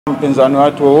Mpinzani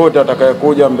wetu wote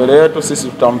atakayekuja mbele yetu sisi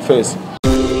tutamface.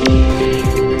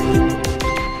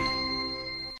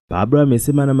 Pablo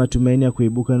amesema na matumaini ya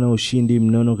kuibuka na ushindi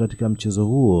mnono katika mchezo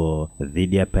huo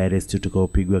dhidi ya Pirates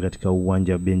tutakaopigwa katika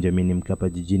uwanja wa Benjamin Mkapa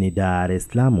jijini Dar es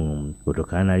Salaam,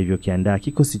 kutokana na alivyokiandaa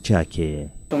kikosi chake.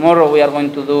 Tomorrow we are going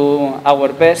to do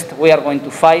our best. We are going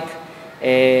to fight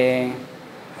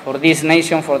for this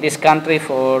nation, for this country,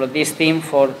 for this team,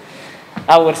 for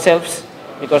ourselves,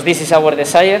 because this is our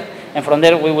desire, and from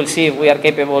there we will see if we are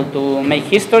capable to make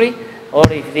history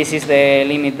or if this is the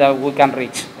limit that we can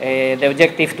reach. The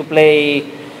objective to play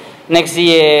next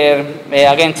year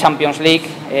against Champions League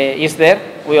is there.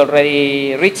 We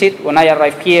already reached it. When I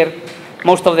arrived here,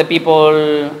 most of the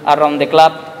people around the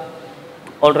club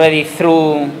already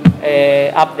threw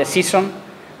up the season.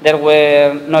 There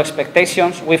were no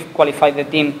expectations. We've qualified the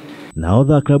team.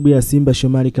 Nahodha klabu ya Simba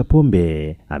Shomari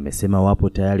Kapombe amesema wapo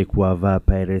tayari kuwavaa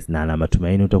Pirates na ana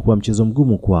matumaini utakuwa mchezo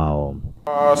mgumu kwao.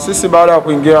 Sisi baada ya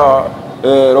kuingia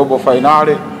robo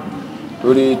finali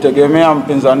tulitegemea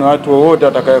mpinzani wetu wote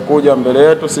atakayekuja mbele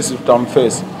yetu sisi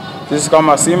tutamface. Sisi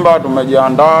kama Simba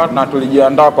tumejiandaa na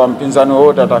tulijiandaa kwa mpinzani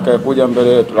wote atakayekuja mbele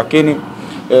yetu, lakini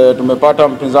tumepata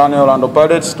mpinzani Orlando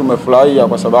Pirates. Tumefurahia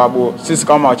kwa sababu sisi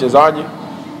kama wachezaji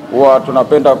huwa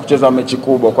tunapenda kucheza mechi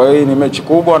kubwa. Kwa hiyo hii ni mechi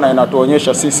kubwa na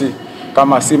inatuonyesha sisi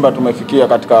kama Simba tumefikia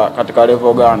katika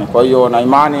level gani. Kwa hiyo na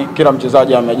imani kila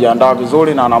mchezaji amejiandaa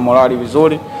vizuri na ana morali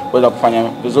vizuri kuweza kufanya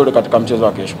vizuri katika mchezo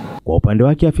wa kesho. Kwa upande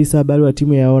wake afisa habari wa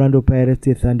timu ya Orlando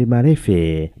Pirates Thandi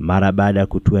Marefe mara baada ya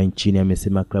kutua nchini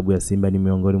amesema klabu ya Simba ni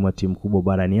miongoni mwa timu kubwa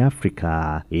barani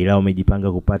Afrika, ila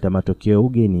wamejipanga kupata matokeo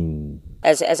ugenini.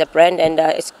 As a brand, and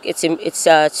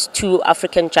it's two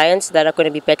African giants that are going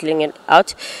to be battling it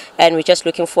out, and we're just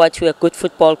looking forward to a good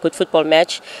football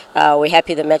match. We're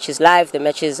happy the match is live, the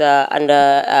match is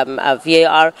under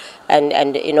VAR,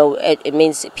 and you know it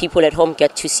means people at home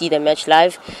get to see the match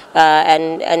live,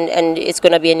 and it's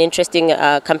going to be an interesting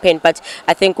campaign. But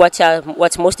I think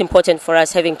what's most important for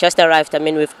us, having just arrived, I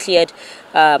mean we've cleared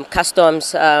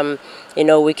customs. You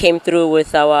know, we came through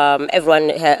with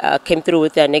everyone came through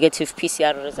with their negative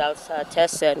PCR results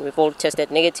tests, and we've all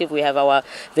tested negative. We have our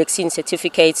vaccine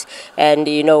certificates, and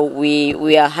you know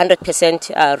we are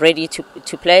 100% ready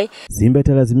to play. Simba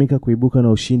italazimika kuibuka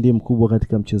na ushindi mkubwa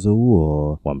katika mchezo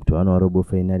huo wa mtoano wa robo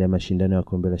finali ya mashindano ya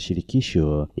kombe la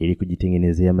shirikisho ili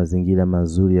kujitengenezea mazingira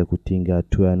mazuri ya kutinga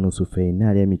hatua ya nusu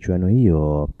finali ya michuano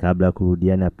hiyo kabla ya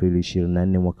kurudiana Aprili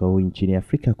 24 mwaka huu nchini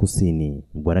Afrika Kusini.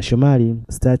 Bwana Shomari,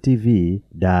 Star TV,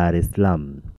 Dar es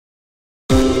Salaam.